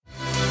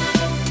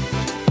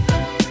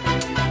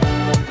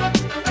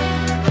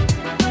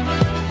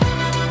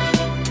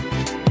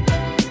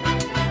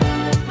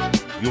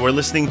You are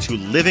listening to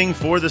Living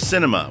for the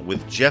Cinema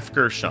with Jeff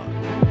Gershon.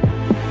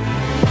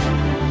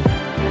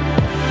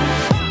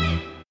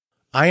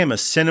 I am a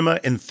cinema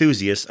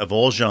enthusiast of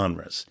all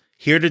genres,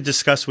 here to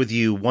discuss with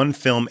you one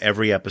film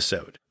every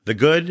episode. The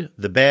good,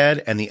 the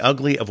bad, and the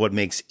ugly of what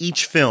makes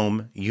each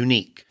film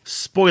unique.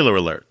 Spoiler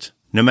alert.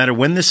 No matter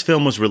when this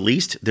film was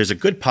released, there's a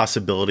good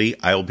possibility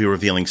I will be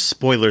revealing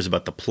spoilers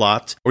about the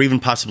plot, or even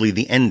possibly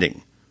the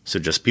ending, so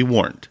just be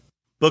warned.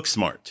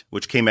 Booksmart,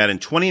 which came out in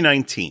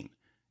 2019.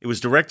 It was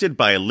directed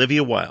by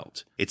Olivia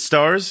Wilde. It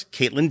stars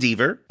Caitlin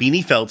Dever,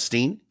 Beanie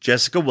Feldstein,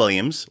 Jessica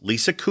Williams,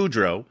 Lisa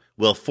Kudrow,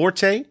 Will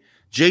Forte,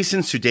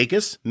 Jason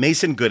Sudeikis,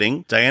 Mason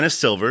Gooding, Diana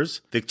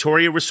Silvers,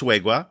 Victoria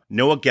Resuegua,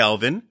 Noah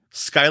Galvin,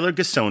 Skylar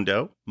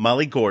Gasondo,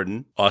 Molly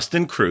Gordon,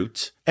 Austin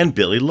Krutz, and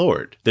Billy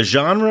Lord. The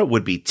genre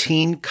would be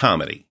teen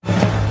comedy.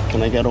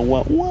 Can I get a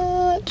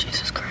what?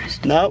 Jesus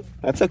Christ. No,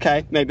 that's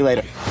okay. Maybe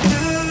later.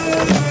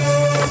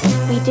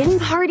 We didn't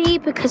party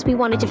because we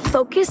wanted to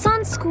focus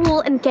on school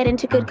and get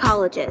into good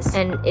colleges.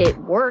 And it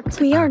worked.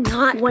 We are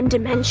not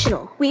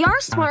one-dimensional. We are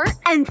smart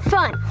and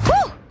fun.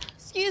 Woo!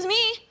 Excuse me.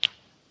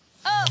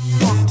 We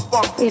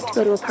have to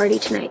go to a party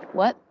tonight.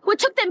 What? What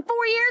took them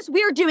 4 years,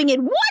 we are doing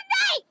in 1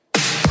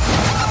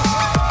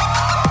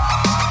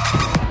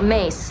 night!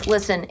 Mace,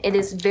 listen, it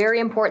is very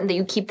important that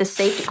you keep the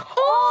safety.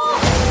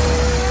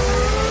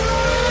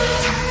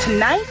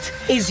 Tonight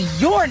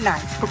is your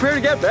night. Prepare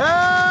to get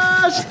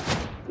bashed!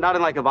 Not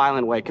in like a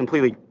violent way,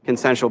 completely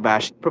consensual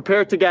bash.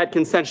 Prepare to get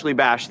consensually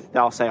bashed.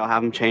 I'll say, I'll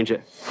have him change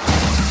it.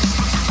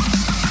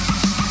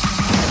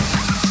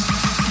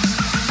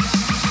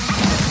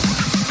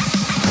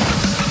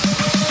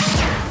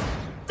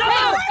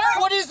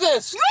 What is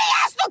this?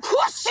 Re-ask the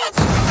questions!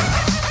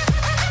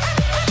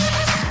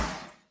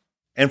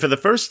 And for the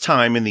first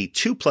time in the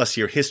 2+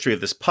 year history of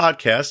this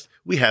podcast,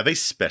 we have a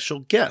special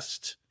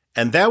guest.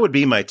 And that would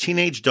be my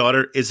teenage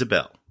daughter,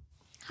 Isabel.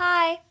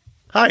 Hi.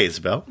 Hi,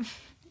 Isabel.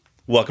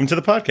 Welcome to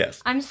the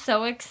podcast. I'm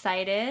so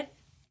excited.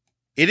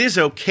 It is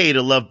okay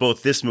to love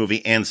both this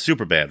movie and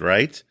Superbad,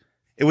 right?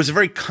 It was a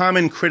very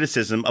common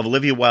criticism of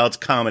Olivia Wilde's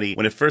comedy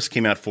when it first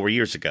came out 4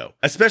 years ago,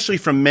 especially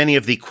from many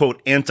of the,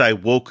 quote,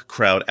 anti-woke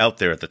crowd out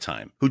there at the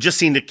time, who just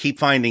seemed to keep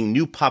finding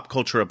new pop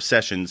culture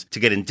obsessions to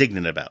get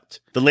indignant about,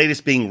 the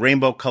latest being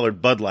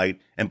rainbow-colored Bud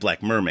Light and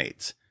Black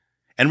Mermaids.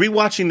 And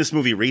rewatching this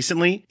movie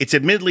recently, it's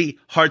admittedly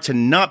hard to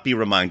not be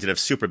reminded of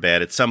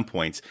Superbad at some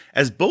points,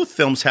 as both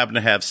films happen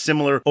to have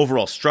similar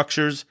overall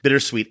structures,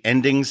 bittersweet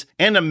endings,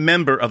 and a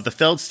member of the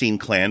Feldstein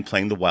clan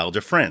playing the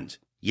Wilder friend.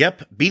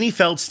 Yep, Beanie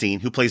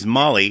Feldstein, who plays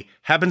Molly,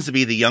 happens to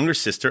be the younger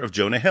sister of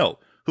Jonah Hill,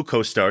 who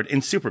co-starred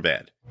in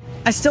Superbad.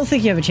 I still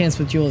think you have a chance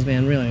with Jules,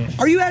 man, really.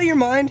 Are you out of your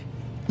mind?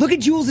 Look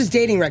at Jules'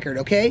 dating record,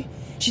 okay?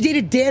 She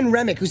dated Dan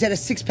Remick, who's had a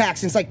six-pack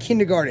since, like,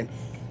 kindergarten.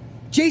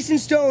 Jason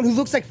Stone, who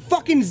looks like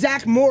fucking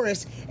Zach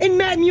Morris. And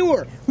Matt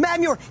Muir.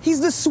 Matt Muir,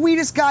 he's the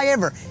sweetest guy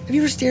ever. Have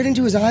you ever stared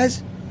into his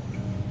eyes?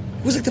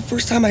 It was like the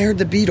first time I heard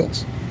the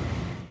Beatles.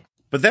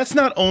 But that's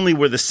not only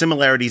where the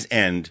similarities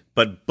end,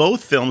 but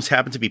both films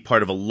happen to be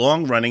part of a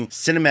long-running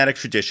cinematic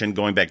tradition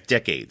going back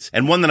decades,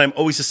 and one that I'm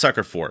always a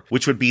sucker for,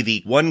 which would be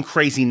the One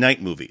Crazy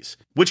Night movies,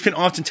 which can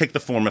often take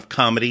the form of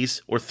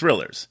comedies or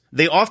thrillers.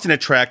 They often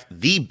attract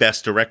the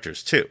best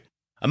directors, too.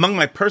 Among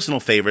my personal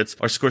favorites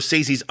are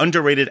Scorsese's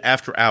underrated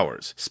After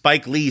Hours,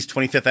 Spike Lee's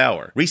 25th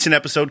Hour, recent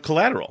episode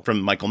Collateral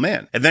from Michael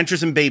Mann,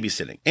 Adventures in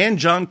Babysitting, and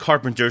John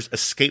Carpenter's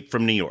Escape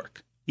from New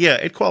York. Yeah,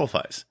 it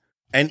qualifies.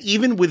 And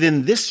even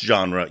within this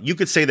genre, you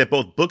could say that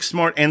both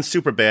Booksmart and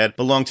Superbad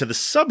belong to the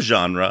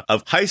subgenre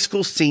of high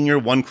school senior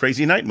One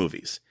Crazy Night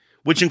movies,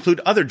 which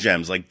include other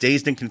gems like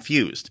Dazed and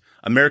Confused,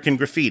 American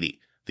Graffiti,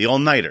 The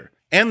All-Nighter,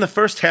 and the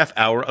first half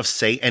hour of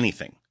Say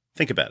Anything.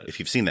 Think about it if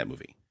you've seen that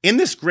movie. In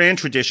this grand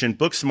tradition,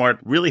 Booksmart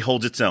really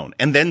holds its own,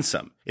 and then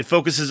some. It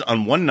focuses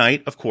on one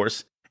night, of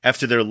course,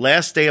 after their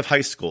last day of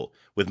high school,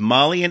 with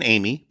Molly and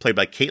Amy, played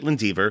by Caitlin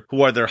Dever,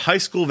 who are their high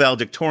school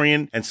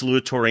valedictorian and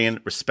salutatorian,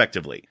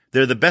 respectively.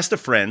 They're the best of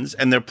friends,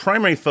 and their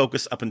primary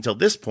focus up until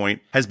this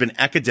point has been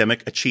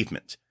academic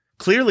achievement.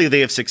 Clearly,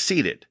 they have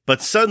succeeded,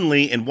 but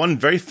suddenly, in one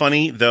very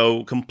funny,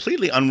 though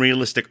completely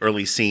unrealistic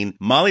early scene,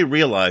 Molly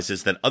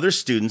realizes that other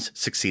students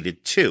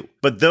succeeded too,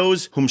 but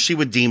those whom she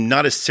would deem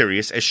not as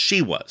serious as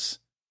she was.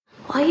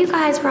 While you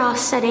guys were all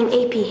studying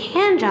AP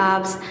hand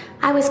jobs,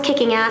 I was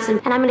kicking ass,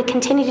 and I'm going to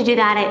continue to do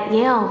that at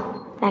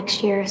Yale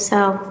next year.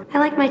 So I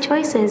like my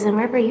choices, and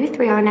wherever you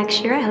three are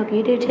next year, I hope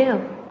you do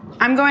too.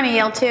 I'm going to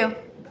Yale too.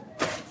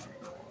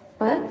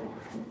 What?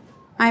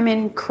 I'm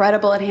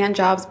incredible at hand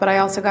jobs, but I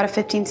also got a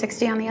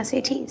 1560 on the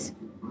SATs.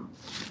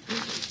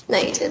 No,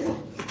 you didn't.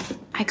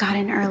 I got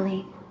in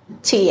early.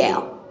 To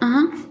Yale.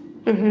 Uh-huh.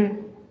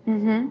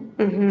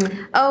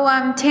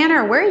 Oh,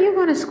 Tanner, where are you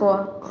going to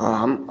school?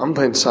 I'm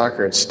playing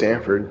soccer at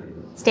Stanford.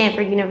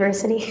 Stanford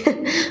University.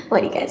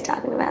 What are you guys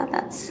talking about?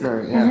 That's...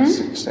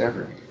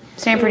 Stanford.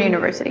 Stanford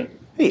University.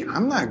 Hey,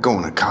 I'm not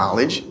going to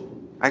college.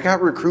 I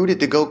got recruited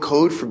to go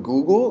code for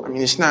Google. I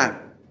mean, it's not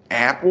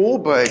Apple,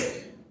 but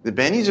the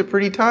bennies are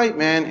pretty tight,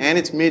 man, and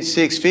it's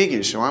mid-six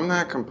figures, so I'm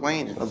not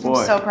complaining. Oh,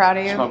 boy. I'm so proud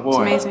of you. It's my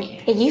boy. It's amazing.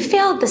 Hey, you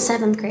failed the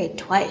 7th grade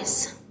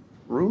twice.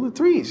 Rule of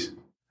threes.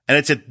 And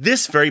it's at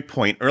this very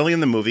point early in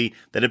the movie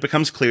that it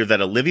becomes clear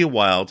that Olivia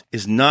Wilde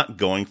is not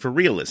going for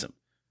realism,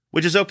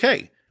 which is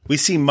okay. We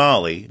see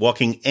Molly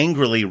walking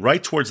angrily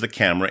right towards the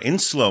camera in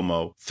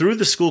slow-mo through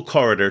the school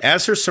corridor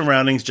as her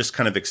surroundings just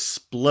kind of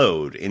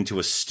explode into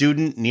a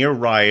student near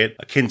riot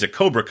akin to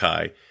Cobra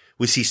Kai.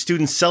 We see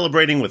students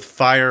celebrating with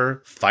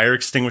fire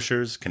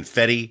extinguishers,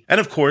 confetti, and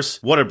of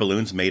course, water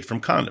balloons made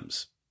from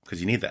condoms, because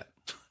you need that.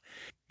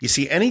 You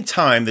see, any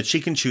time that she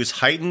can choose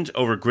heightened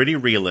over gritty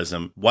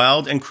realism,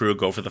 Wilde and crew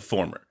go for the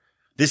former.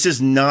 This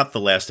is not The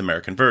Last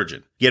American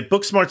Virgin, yet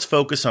Booksmart's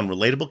focus on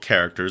relatable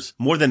characters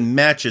more than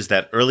matches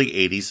that early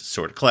 80s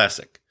sort of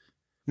classic.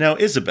 Now,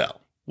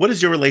 Isabel, what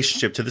is your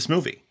relationship to this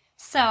movie?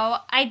 So,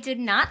 I did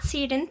not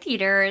see it in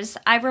theaters.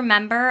 I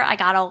remember I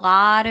got a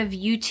lot of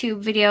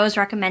YouTube videos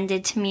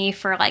recommended to me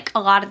for like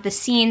a lot of the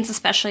scenes,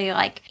 especially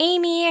like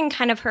Amy and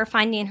kind of her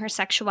finding her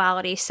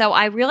sexuality. So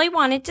I really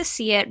wanted to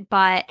see it,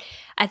 but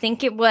I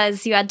think it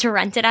was you had to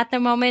rent it at the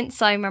moment.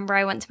 So I remember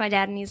I went to my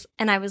dad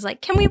and I was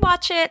like, "Can we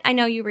watch it? I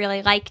know you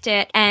really liked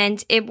it."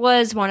 And it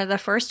was one of the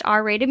first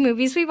R-rated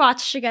movies we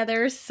watched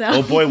together. So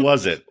oh boy,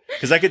 was it.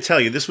 Because I could tell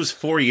you, this was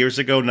 4 years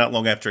ago, not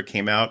long after it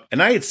came out,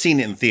 and I had seen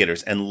it in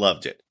theaters and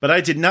loved it. But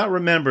I did not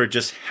remember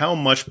just how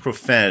much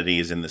profanity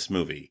is in this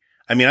movie.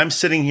 I mean, I'm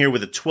sitting here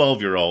with a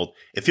 12-year-old.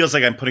 It feels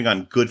like I'm putting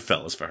on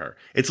Goodfellas for her.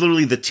 It's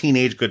literally the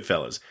teenage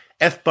Goodfellas.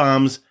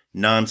 F-bombs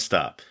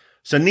nonstop.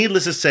 So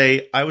needless to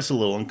say, I was a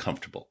little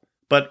uncomfortable.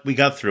 But we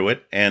got through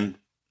it, and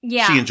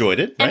she enjoyed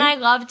it, right? And I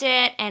loved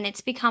it, and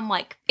it's become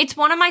like, it's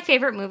one of my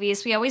favorite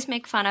movies. We always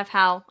make fun of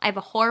how I have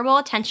a horrible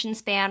attention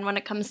span when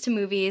it comes to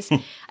movies.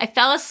 I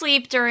fell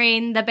asleep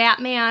during the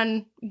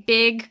Batman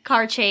big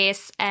car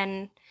chase,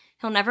 and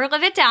he'll never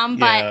live it down.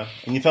 Yeah,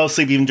 and you fell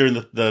asleep even during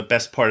the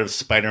best part of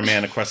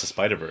Spider-Man Across the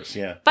Spider-Verse,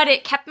 yeah. But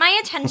it kept my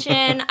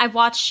attention. I've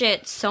watched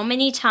it so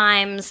many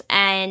times,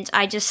 and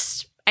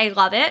I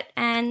love it,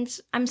 and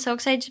I'm so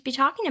excited to be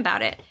talking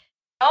about it.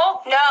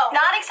 Oh, no.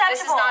 Not acceptable.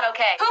 This is not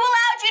okay. Who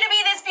allowed you to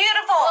be this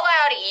beautiful? Who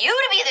allowed you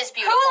to be this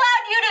beautiful? Who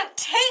allowed you to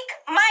take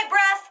my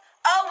breath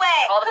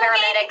away? Call the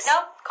paramedics.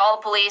 Nope. Call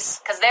the police,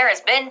 because there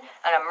has been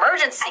an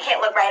emergency. I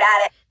can't look right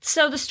at it.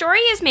 So the story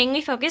is mainly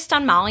focused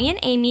on Molly and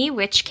Amy,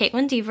 which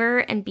Caitlin Dever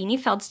and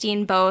Beanie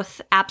Feldstein both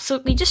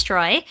absolutely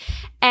destroy,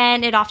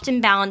 and it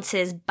often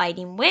balances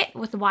biting wit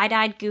with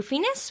wide-eyed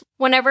goofiness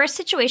whenever a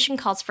situation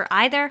calls for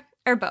either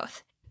or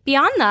both.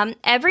 Beyond them,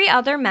 every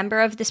other member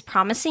of this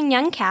promising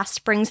young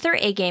cast brings their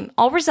A-game,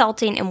 all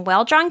resulting in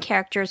well-drawn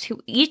characters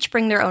who each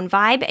bring their own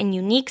vibe and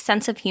unique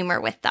sense of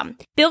humor with them.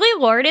 Billie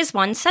Lourd is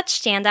one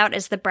such standout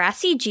as the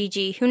brassy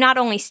Gigi, who not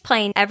only is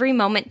playing every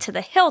moment to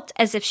the hilt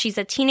as if she's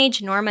a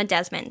teenage Norma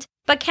Desmond,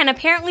 but can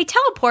apparently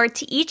teleport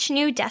to each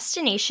new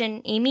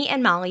destination Amy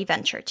and Molly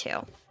venture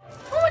to.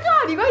 Oh my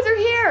god, you guys are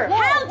here!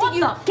 How did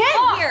you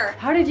get here?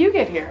 How did you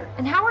get here?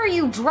 And how are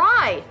you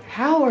dry?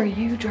 How are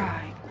you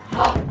dry?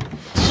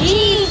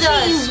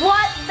 Jesus!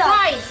 What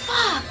the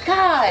fuck?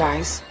 God!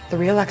 Guys, the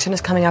re-election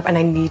is coming up and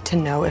I need to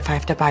know if I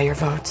have to buy your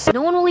votes.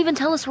 No one will even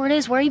tell us where it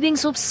is. Why are you being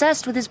so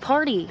obsessed with his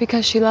party?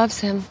 Because she loves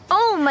him.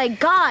 Oh my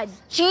god!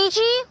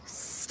 Gigi,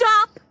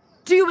 stop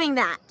doing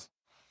that!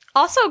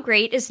 Also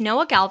great is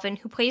Noah Galvin,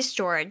 who plays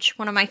George,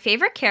 one of my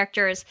favorite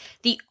characters,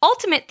 the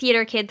ultimate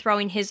theater kid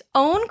throwing his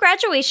own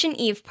graduation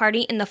eve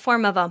party in the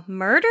form of a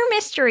murder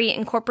mystery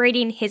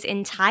incorporating his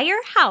entire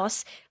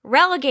house,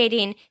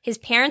 relegating his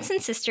parents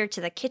and sister to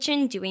the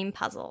kitchen doing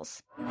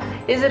puzzles.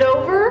 Is it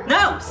over?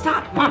 No,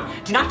 stop. Mom,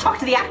 do not talk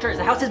to the actors.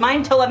 The house is mine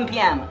until 11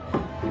 p.m.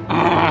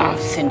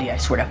 Cindy, I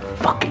swear to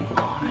fucking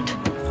God.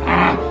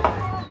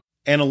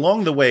 And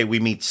along the way, we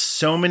meet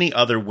so many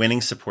other winning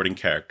supporting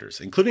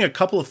characters, including a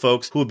couple of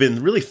folks who have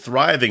been really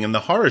thriving in the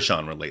horror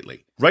genre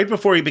lately. Right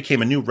before he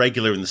became a new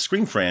regular in the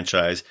Scream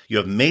franchise, you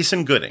have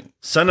Mason Gooding,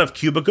 son of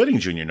Cuba Gooding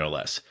Jr. no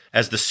less,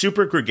 as the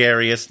super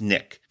gregarious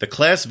Nick, the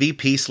class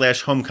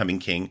VP/homecoming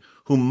king,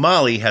 whom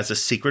Molly has a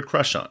secret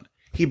crush on.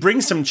 He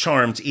brings some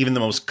charm to even the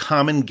most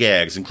common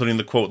gags, including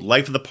the quote,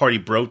 life of the party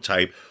bro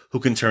type who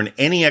can turn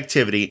any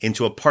activity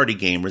into a party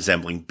game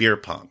resembling beer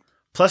pong.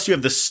 Plus, you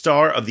have the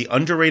star of the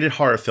underrated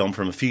horror film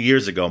from a few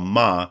years ago,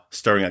 Ma,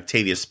 starring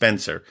Octavia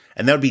Spencer,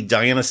 and that would be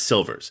Diana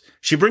Silvers.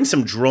 She brings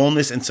some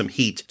drollness and some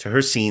heat to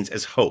her scenes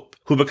as Hope,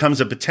 who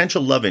becomes a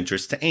potential love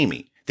interest to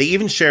Amy. They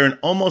even share an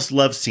almost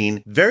love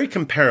scene very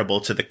comparable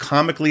to the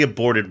comically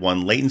aborted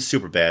one late in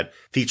Superbad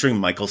featuring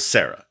Michael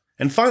Cera.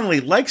 And finally,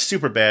 like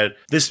Superbad,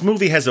 this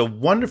movie has a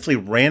wonderfully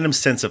random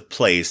sense of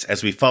place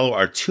as we follow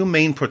our two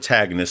main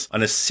protagonists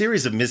on a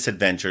series of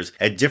misadventures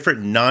at different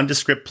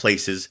nondescript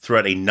places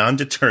throughout a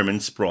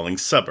non-determined sprawling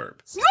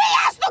suburb.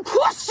 Re-ask the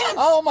questions!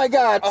 Oh my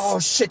god. Oh,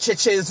 shit.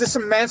 Is this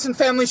some Manson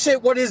family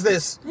shit? What is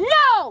this?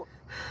 No!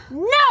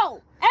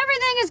 No!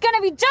 Everything is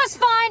gonna be just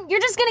fine. You're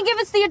just gonna give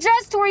us the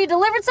address to where you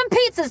delivered some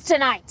pizzas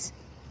tonight.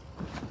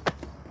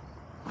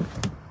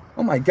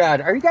 Oh my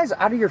god, are you guys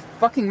out of your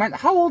fucking mind?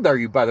 How old are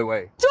you, by the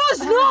way? Does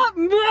not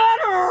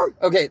matter!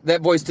 Okay,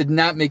 that voice did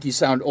not make you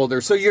sound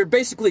older, so you're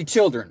basically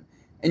children,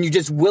 and you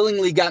just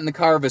willingly got in the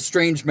car of a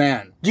strange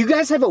man. Do you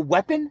guys have a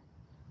weapon?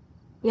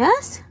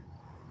 Yes?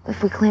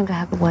 If we claim to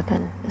have a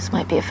weapon, this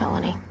might be a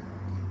felony.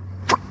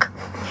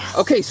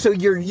 Okay, so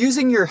you're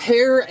using your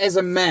hair as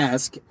a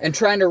mask and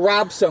trying to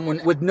rob someone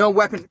with no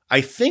weapon.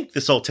 I think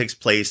this all takes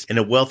place in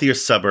a wealthier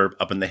suburb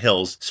up in the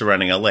hills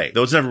surrounding LA,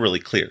 though it's never really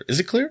clear. Is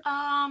it clear?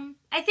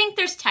 I think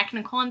there's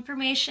technical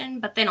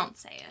information, but they don't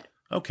say it.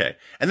 Okay.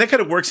 And that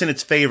kind of works in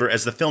its favor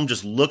as the film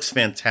just looks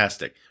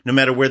fantastic, no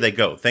matter where they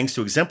go, thanks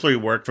to exemplary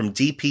work from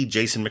DP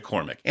Jason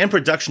McCormick and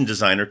production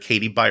designer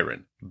Katie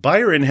Byron.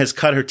 Byron has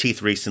cut her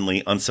teeth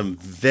recently on some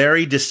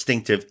very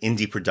distinctive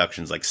indie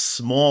productions, like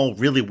small,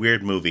 really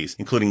weird movies,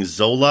 including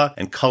Zola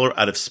and Color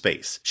Out of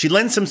Space. She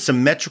lends some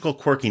symmetrical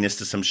quirkiness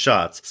to some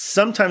shots,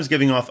 sometimes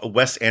giving off a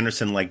Wes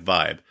Anderson-like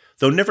vibe,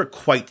 though never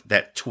quite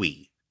that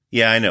twee.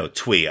 Yeah, I know,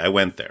 twee, I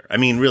went there. I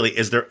mean, really,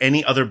 is there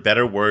any other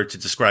better word to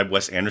describe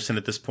Wes Anderson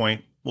at this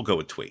point? We'll go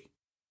with twee.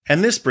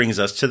 And this brings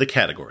us to the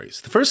categories.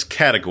 The first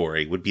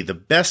category would be the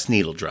best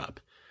needle drop.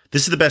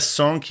 This is the best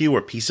song cue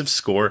or piece of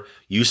score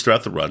used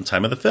throughout the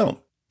runtime of the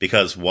film.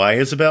 Because why,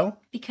 Isabel?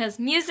 Because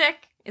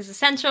music is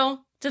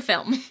essential to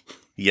film.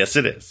 Yes,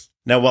 it is.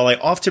 Now, while I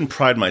often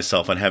pride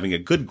myself on having a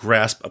good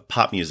grasp of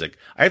pop music,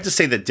 I have to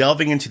say that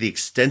delving into the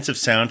extensive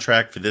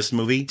soundtrack for this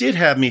movie did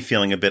have me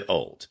feeling a bit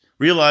old,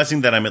 realizing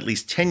that I'm at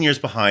least 10 years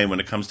behind when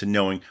it comes to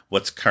knowing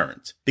what's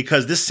current,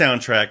 because this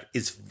soundtrack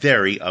is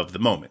very of the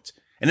moment.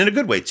 And in a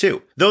good way,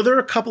 too. Though there are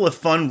a couple of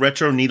fun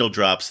retro needle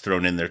drops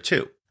thrown in there,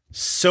 too.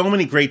 So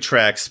many great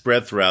tracks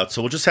spread throughout,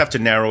 so we'll just have to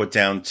narrow it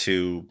down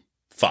to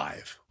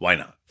 5. Why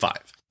not? 5.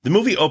 The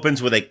movie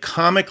opens with a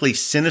comically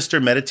sinister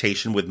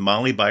meditation with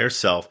Molly by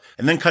herself,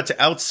 and then cut to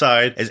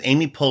outside as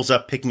Amy pulls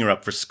up picking her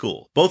up for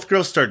school. Both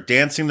girls start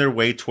dancing their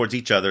way towards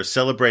each other,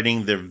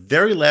 celebrating their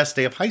very last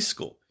day of high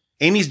school.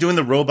 Amy's doing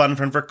the robot in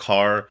front of her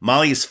car,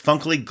 Molly is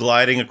funkily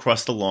gliding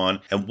across the lawn,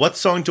 and what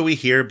song do we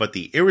hear but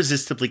the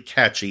irresistibly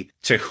catchy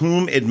To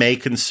Whom It May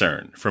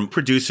Concern from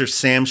producer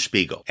Sam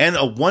Spiegel, and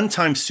a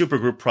one-time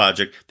supergroup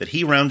project that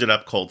he rounded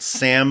up called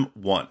Sam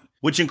 1,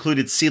 which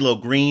included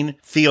CeeLo Green,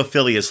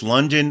 Theophilus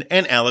London,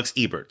 and Alex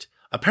Ebert.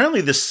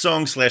 Apparently this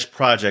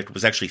song/project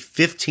was actually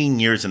 15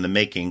 years in the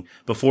making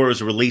before it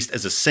was released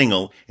as a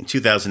single in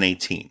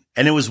 2018.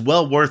 And it was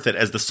well worth it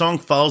as the song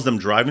follows them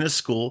driving to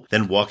school,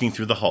 then walking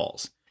through the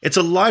halls. It's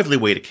a lively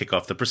way to kick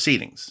off the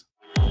proceedings.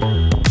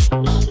 I'm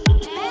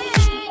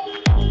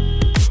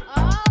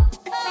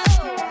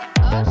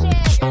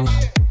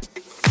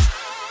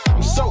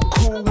so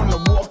cool when I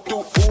walk through,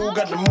 ooh,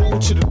 got the move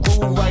to the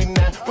groove right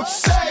now. What you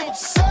say, what you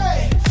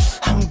say?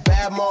 I'm a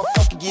bad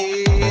motherfucker,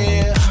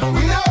 yeah.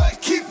 We know it,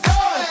 keep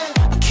going.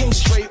 I came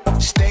straight up the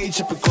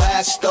stage, up a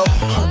glass door.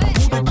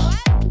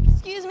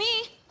 Excuse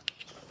me.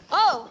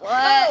 Oh,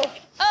 what?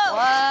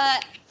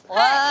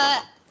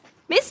 What?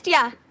 Missed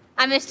ya.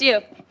 I missed you.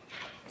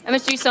 I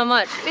missed you so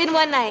much. Been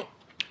one night.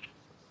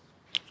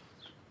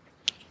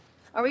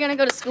 Are we gonna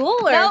go to school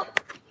or? Nope.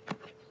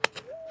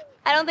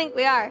 I don't think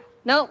we are.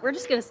 Nope, we're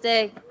just gonna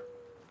stay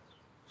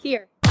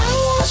here. I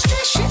don't wanna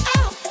stress you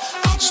out.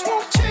 I just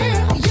wanna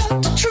tell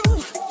you the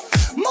truth.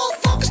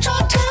 Motherfuckers try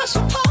to tear us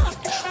apart,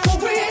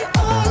 but we're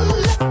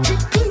electric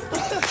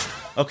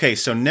glue. Okay,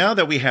 so now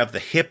that we have the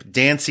hip,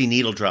 dancey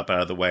needle drop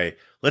out of the way,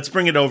 let's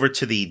bring it over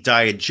to the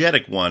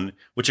diegetic one,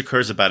 which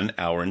occurs about an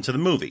hour into the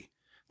movie.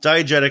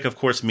 Diegetic, of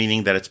course,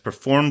 meaning that it's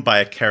performed by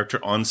a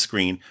character on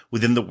screen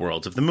within the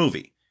world of the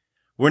movie.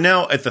 We're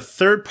now at the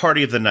third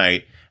party of the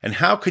night, and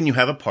how can you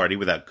have a party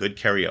without good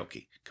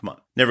karaoke? Come on,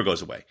 never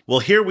goes away. Well,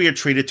 here we are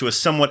treated to a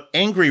somewhat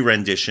angry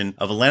rendition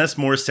of Alanis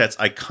Morissette's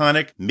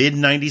iconic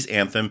mid-90s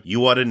anthem,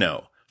 You Oughta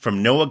Know,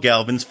 from Noah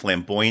Galvin's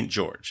Flamboyant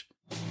George.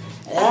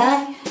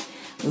 I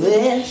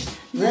wish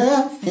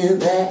nothing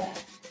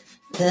but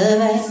the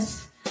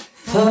best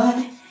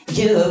for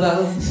you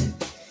both.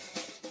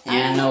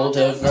 An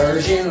older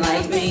version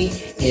like me,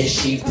 is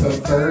she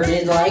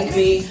perverted like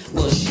me?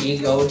 Will she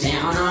go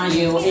down on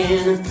you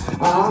in?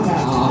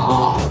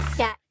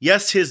 Yeah.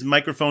 Yes, his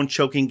microphone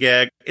choking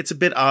gag, it's a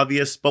bit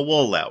obvious, but we'll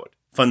allow it.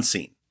 Fun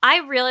scene. I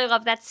really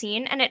love that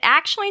scene, and it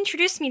actually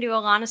introduced me to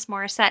Alanis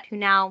Morissette, who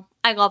now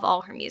I love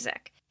all her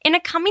music. In a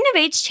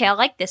coming-of-age tale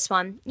like this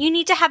one, you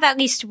need to have at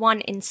least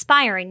one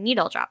inspiring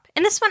needle drop,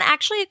 and this one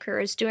actually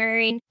occurs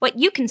during what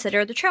you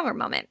consider the trailer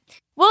moment.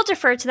 We'll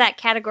defer to that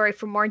category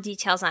for more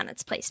details on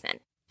its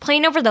placement.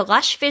 Playing over the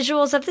lush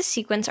visuals of the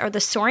sequence are the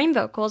soaring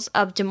vocals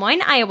of Des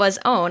Moines, Iowa's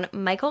own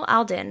Michael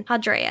Alden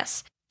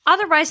Hadreas,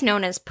 otherwise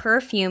known as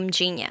Perfume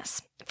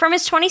Genius. From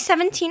his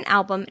 2017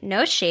 album,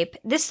 No Shape,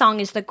 this song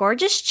is the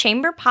gorgeous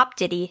chamber pop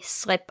ditty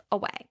Slip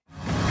Away.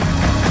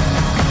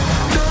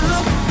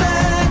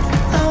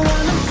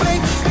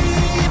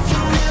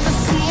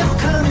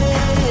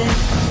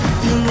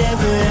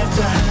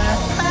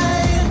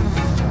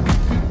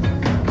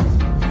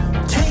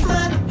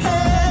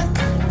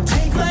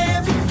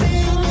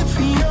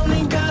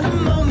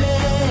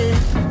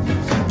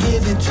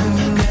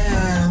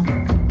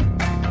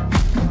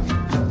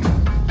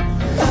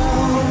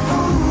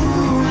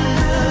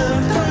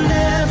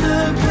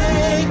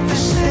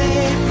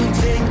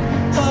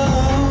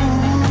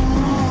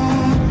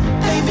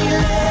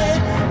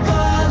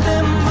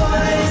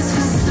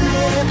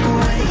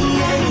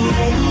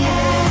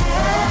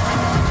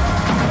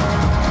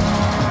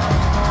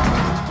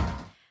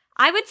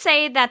 I would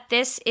say that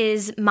this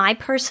is my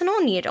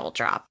personal needle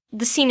drop.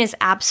 The scene is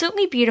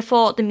absolutely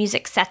beautiful, the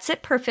music sets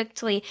it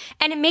perfectly,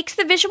 and it makes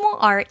the visual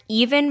art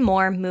even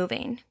more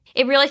moving.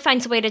 It really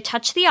finds a way to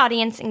touch the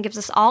audience and gives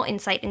us all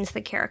insight into the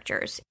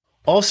characters.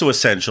 Also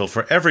essential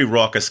for every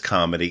raucous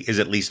comedy is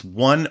at least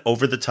one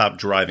over-the-top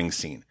driving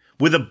scene,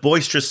 with a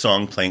boisterous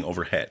song playing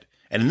overhead.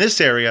 And in this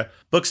area,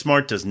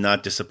 Booksmart does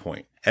not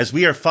disappoint, as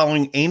we are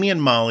following Amy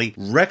and Molly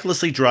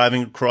recklessly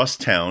driving across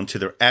town to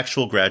their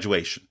actual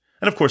graduation.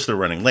 And of course, they're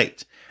running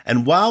late.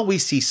 And while we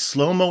see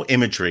slow-mo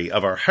imagery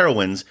of our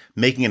heroines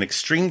making an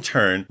extreme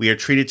turn, we are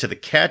treated to the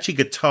catchy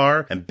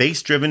guitar and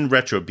bass-driven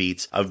retro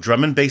beats of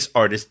drum and bass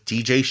artist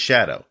DJ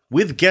Shadow,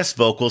 with guest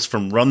vocals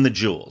from Run the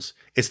Jewels.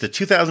 It's the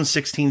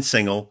 2016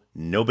 single,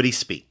 Nobody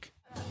Speak.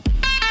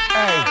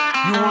 Hey,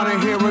 you wanna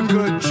hear a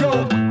good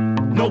joke?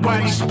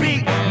 Nobody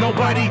speak,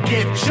 nobody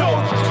get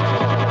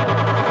choked.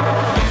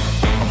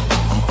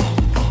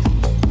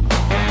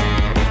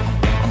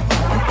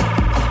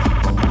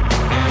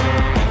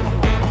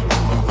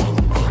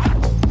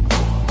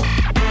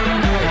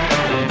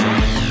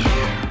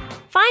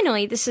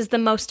 Finally, this is the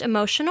most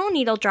emotional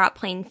needle drop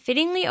playing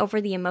fittingly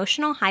over the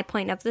emotional high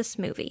point of this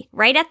movie,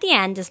 right at the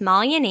end as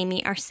Molly and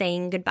Amy are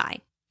saying goodbye.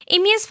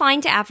 Amy is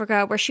flying to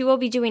Africa where she will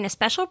be doing a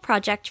special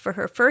project for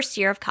her first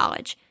year of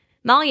college.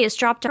 Molly has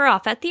dropped her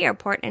off at the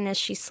airport, and as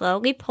she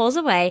slowly pulls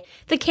away,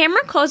 the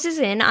camera closes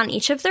in on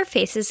each of their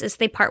faces as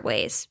they part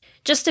ways.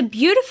 Just a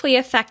beautifully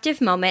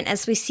effective moment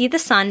as we see the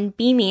sun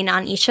beaming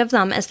on each of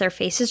them as their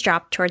faces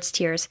drop towards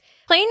tears.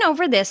 Playing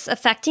over this,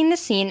 affecting the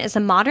scene, is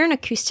a modern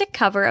acoustic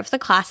cover of the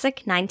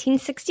classic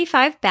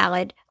 1965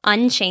 ballad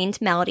Unchained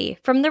Melody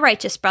from the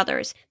Righteous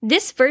Brothers.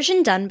 This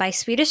version done by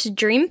Swedish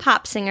dream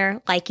pop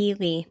singer Lykke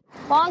Li.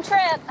 Long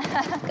trip.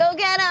 Go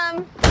get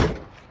him.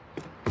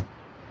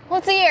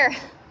 What's the year?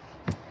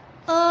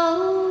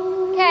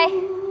 Oh. Okay.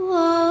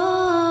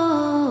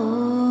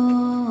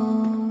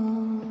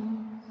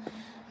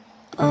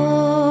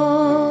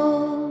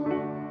 Oh,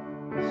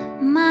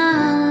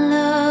 my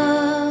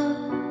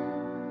love,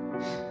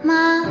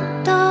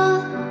 my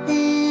darling,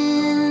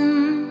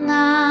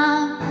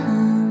 I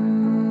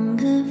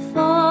hunger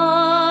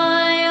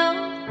for your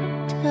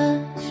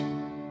touch.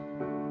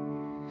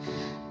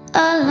 A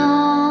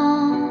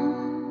long,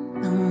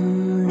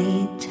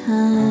 lonely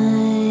time.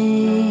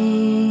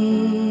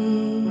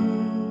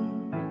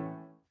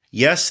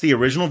 Yes, the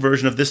original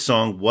version of this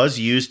song was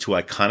used to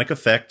iconic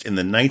effect in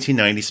the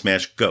 1990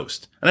 smash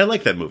Ghost, and I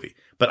like that movie.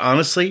 But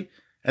honestly,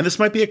 and this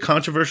might be a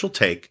controversial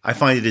take, I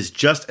find it is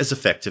just as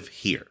effective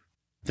here.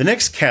 The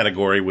next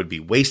category would be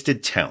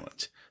wasted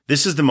talent.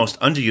 This is the most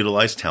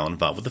underutilized talent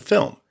involved with the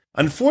film.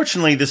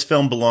 Unfortunately, this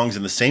film belongs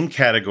in the same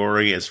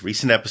category as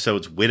recent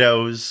episodes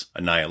Widows,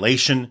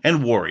 Annihilation,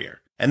 and Warrior,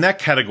 and that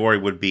category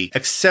would be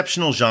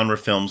exceptional genre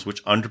films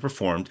which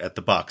underperformed at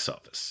the box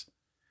office.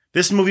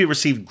 This movie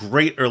received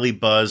great early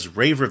buzz,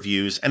 rave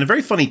reviews, and a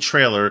very funny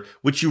trailer,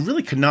 which you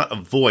really could not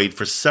avoid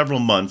for several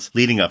months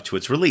leading up to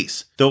its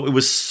release, though it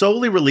was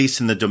solely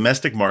released in the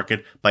domestic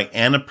market by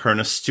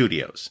Annapurna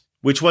Studios,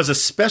 which was a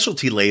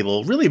specialty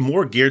label really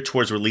more geared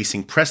towards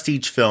releasing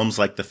prestige films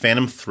like The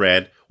Phantom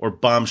Thread or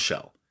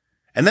Bombshell.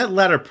 And that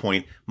latter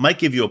point might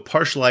give you a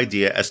partial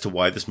idea as to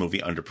why this movie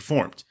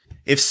underperformed.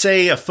 If,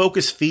 say, a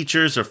Focus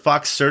Features or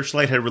Fox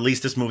Searchlight had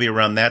released this movie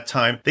around that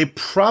time, they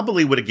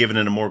probably would have given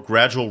it a more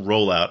gradual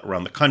rollout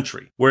around the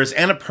country. Whereas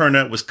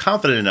Annapurna was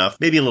confident enough,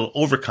 maybe a little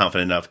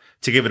overconfident enough,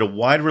 to give it a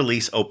wide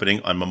release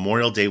opening on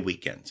Memorial Day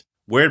weekend,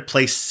 where it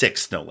placed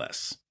 6th, no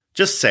less.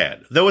 Just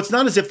sad, though it's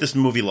not as if this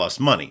movie lost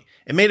money.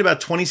 It made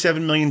about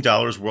 $27 million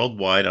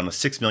worldwide on a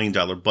 $6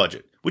 million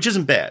budget, which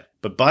isn't bad.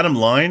 But bottom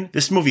line,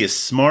 this movie is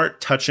smart,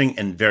 touching,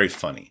 and very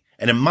funny.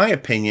 And in my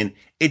opinion,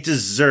 it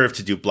deserved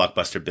to do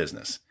blockbuster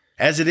business.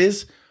 As it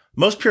is,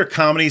 most pure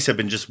comedies have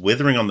been just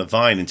withering on the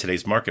vine in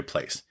today's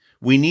marketplace.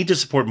 We need to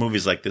support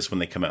movies like this when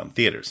they come out in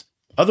theaters.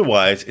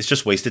 Otherwise, it's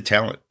just wasted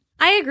talent.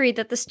 I agree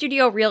that the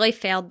studio really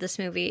failed this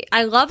movie.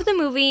 I love the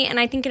movie, and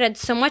I think it had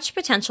so much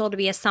potential to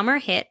be a summer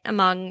hit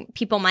among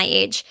people my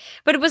age,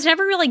 but it was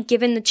never really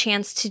given the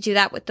chance to do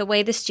that with the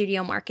way the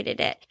studio marketed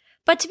it.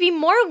 But to be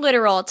more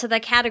literal to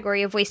the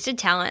category of wasted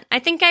talent, I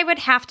think I would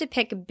have to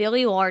pick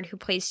Billy Lord, who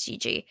plays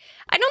Gigi.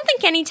 I don't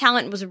think any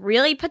talent was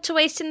really put to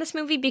waste in this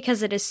movie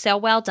because it is so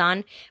well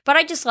done, but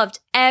I just loved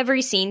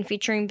every scene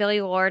featuring Billy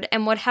Lord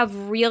and would have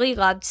really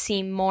loved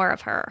seeing more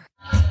of her.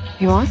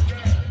 You want?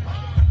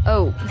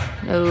 Oh,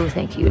 no,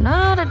 thank you.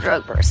 Not a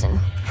drug person.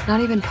 Not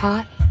even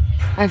pot?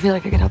 I feel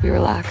like I could help you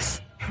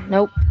relax.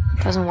 Nope,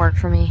 doesn't work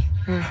for me.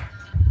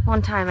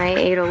 One time I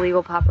ate a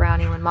legal pop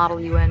brownie when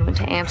Model UN went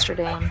to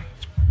Amsterdam.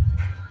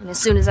 And as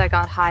soon as I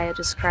got high, I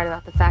just cried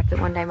about the fact that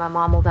one day my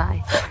mom will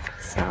die.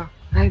 So.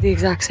 I had the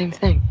exact same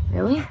thing.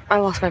 Really? I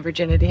lost my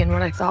virginity in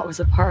what I thought was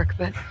a park,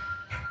 but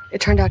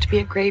it turned out to be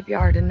a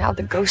graveyard, and now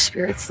the ghost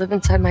spirits live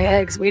inside my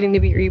eggs, waiting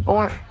to be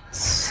reborn.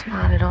 It's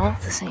not at all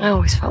the same. I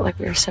always felt like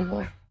we were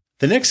similar.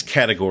 The next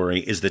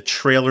category is the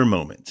trailer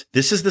moment.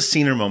 This is the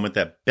scene or moment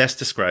that best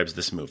describes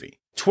this movie.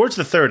 Towards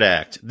the third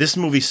act, this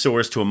movie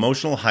soars to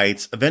emotional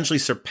heights, eventually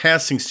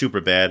surpassing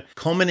Superbad,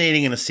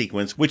 culminating in a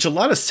sequence which a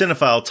lot of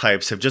cinephile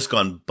types have just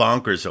gone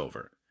bonkers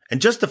over. And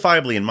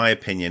justifiably, in my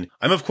opinion,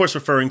 I'm of course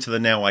referring to the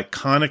now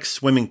iconic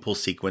swimming pool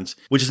sequence,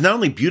 which is not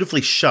only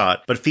beautifully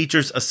shot, but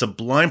features a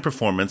sublime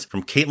performance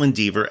from Caitlin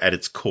Dever at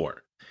its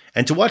core.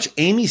 And to watch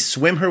Amy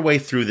swim her way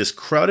through this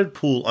crowded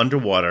pool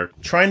underwater,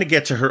 trying to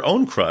get to her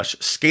own crush,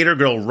 skater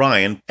girl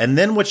Ryan, and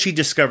then what she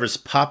discovers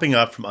popping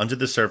up from under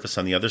the surface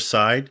on the other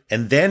side,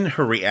 and then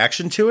her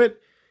reaction to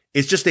it,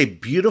 is just a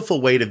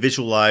beautiful way to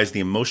visualize the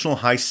emotional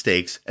high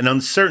stakes and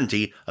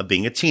uncertainty of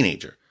being a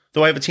teenager.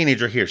 Though I have a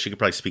teenager here, she could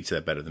probably speak to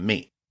that better than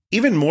me.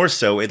 Even more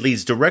so, it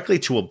leads directly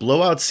to a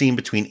blowout scene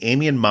between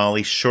Amy and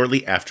Molly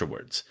shortly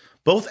afterwards.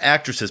 Both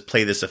actresses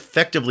play this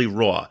effectively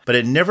raw, but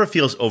it never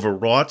feels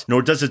overwrought,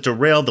 nor does it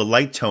derail the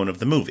light tone of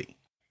the movie.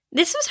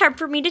 This was hard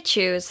for me to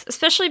choose,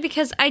 especially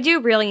because I do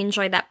really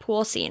enjoy that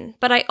pool scene,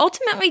 but I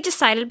ultimately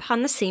decided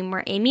upon the scene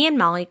where Amy and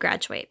Molly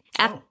graduate.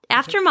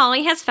 After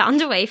Molly has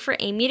found a way for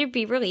Amy to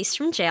be released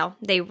from jail,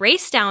 they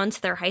race down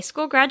to their high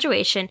school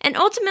graduation and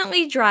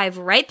ultimately drive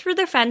right through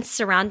the fence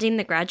surrounding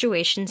the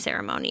graduation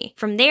ceremony.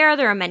 From there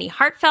are many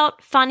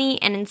heartfelt,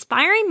 funny, and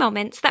inspiring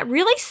moments that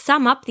really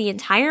sum up the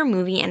entire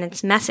movie and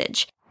its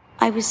message.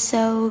 I was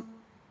so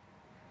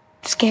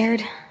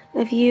scared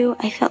of you.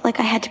 I felt like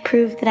I had to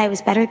prove that I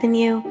was better than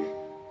you.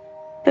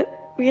 But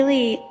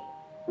really,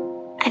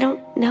 I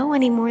don't know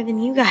any more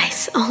than you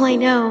guys. All I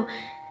know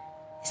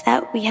is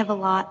that we have a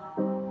lot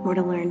more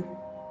to learn.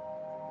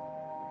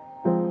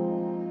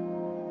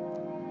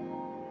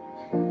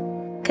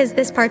 Because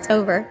this part's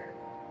over.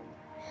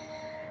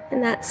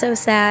 And that's so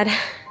sad.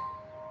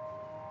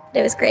 But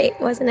it was great,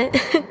 wasn't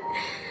it?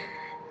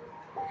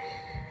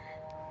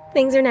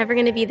 Things are never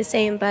going to be the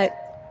same, but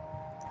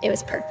it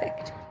was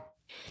perfect.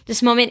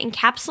 This moment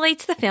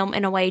encapsulates the film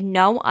in a way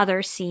no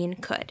other scene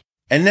could.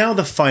 And now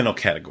the final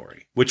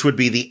category, which would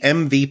be the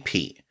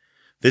MVP.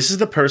 This is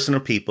the person or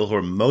people who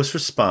are most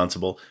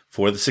responsible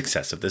for the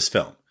success of this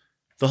film.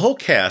 The whole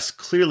cast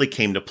clearly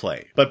came to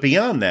play, but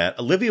beyond that,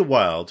 Olivia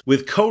Wilde,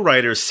 with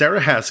co-writers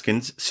Sarah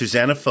Haskins,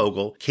 Susanna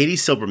Fogel, Katie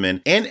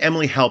Silberman, and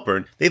Emily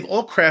Halpern, they've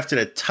all crafted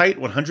a tight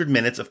 100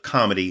 minutes of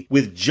comedy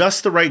with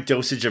just the right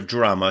dosage of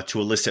drama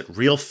to elicit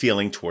real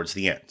feeling towards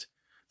the end.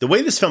 The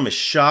way this film is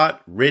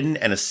shot, written,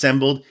 and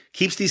assembled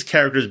keeps these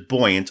characters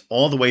buoyant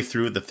all the way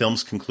through the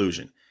film's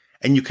conclusion,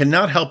 and you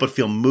cannot help but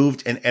feel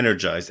moved and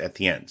energized at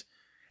the end.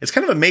 It's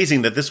kind of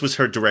amazing that this was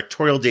her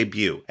directorial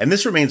debut, and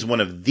this remains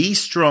one of the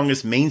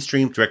strongest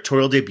mainstream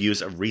directorial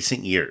debuts of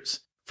recent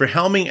years. For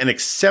helming an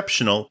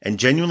exceptional and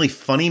genuinely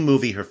funny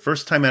movie her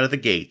first time out of the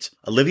gate,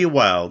 Olivia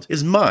Wilde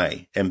is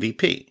my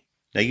MVP.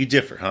 Now you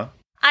differ, huh?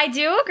 I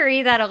do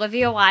agree that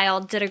Olivia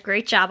Wilde did a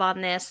great job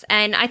on this,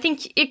 and I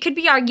think it could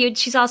be argued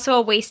she's also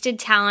a wasted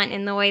talent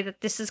in the way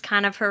that this is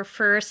kind of her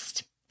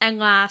first and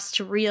last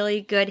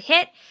really good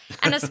hit,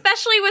 and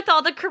especially with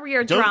all the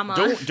career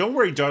drama. Don't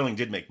worry, Darling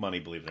did make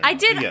money, believe it or not. I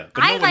did. Yeah,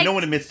 but no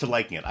one admits to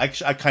liking it. I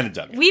kind of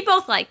dug it. We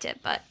both liked it,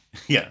 but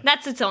yeah,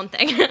 that's its own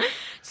thing.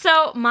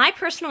 So my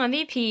personal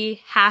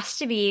MVP has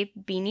to be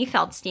Beanie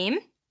Feldstein.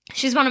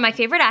 She's one of my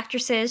favorite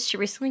actresses. She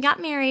recently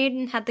got married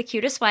and had the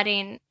cutest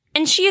wedding.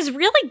 And she is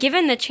really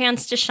given the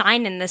chance to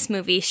shine in this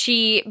movie.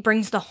 She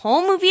brings the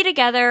whole movie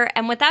together,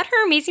 and without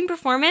her amazing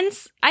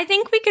performance, I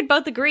think we could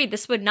both agree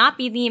this would not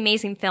be the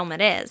amazing film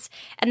it is.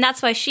 And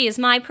that's why she is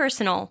my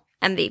personal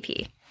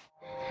MVP.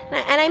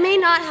 And I may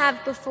not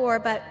have before,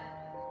 but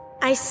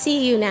I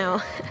see you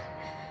now.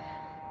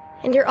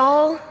 And you're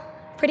all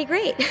pretty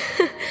great.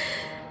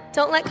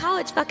 Don't let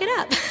college fuck it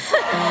up.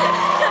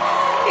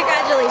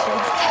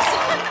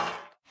 Congratulations.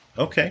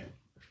 Okay.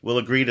 We'll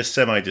agree to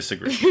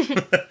semi-disagree.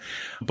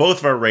 Both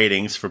of our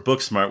ratings for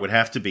Booksmart would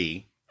have to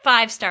be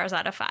 5 stars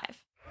out of 5.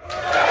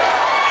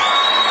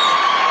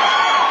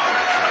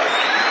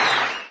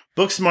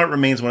 Booksmart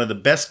remains one of the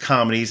best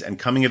comedies and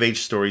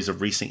coming-of-age stories of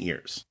recent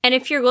years. And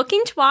if you're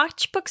looking to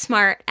watch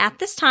Booksmart, at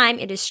this time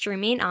it is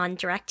streaming on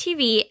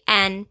DirecTV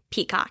and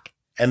Peacock.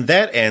 And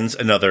that ends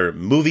another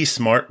Movie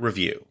Smart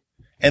review.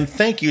 And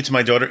thank you to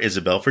my daughter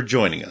Isabel for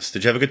joining us.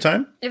 Did you have a good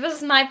time? It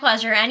was my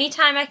pleasure.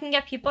 Anytime I can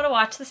get people to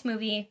watch this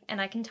movie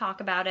and I can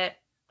talk about it,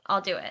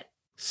 I'll do it.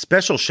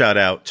 Special shout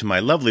out to my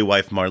lovely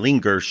wife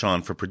Marlene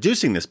Gershon for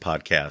producing this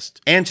podcast,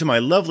 and to my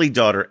lovely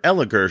daughter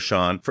Ella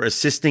Gershon for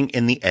assisting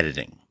in the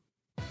editing.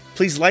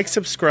 Please like,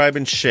 subscribe,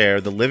 and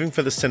share the Living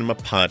for the Cinema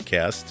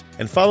podcast,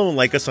 and follow and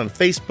like us on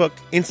Facebook,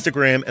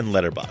 Instagram, and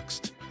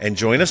Letterboxd. And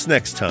join us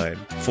next time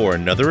for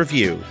another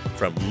review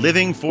from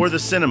Living for the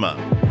Cinema.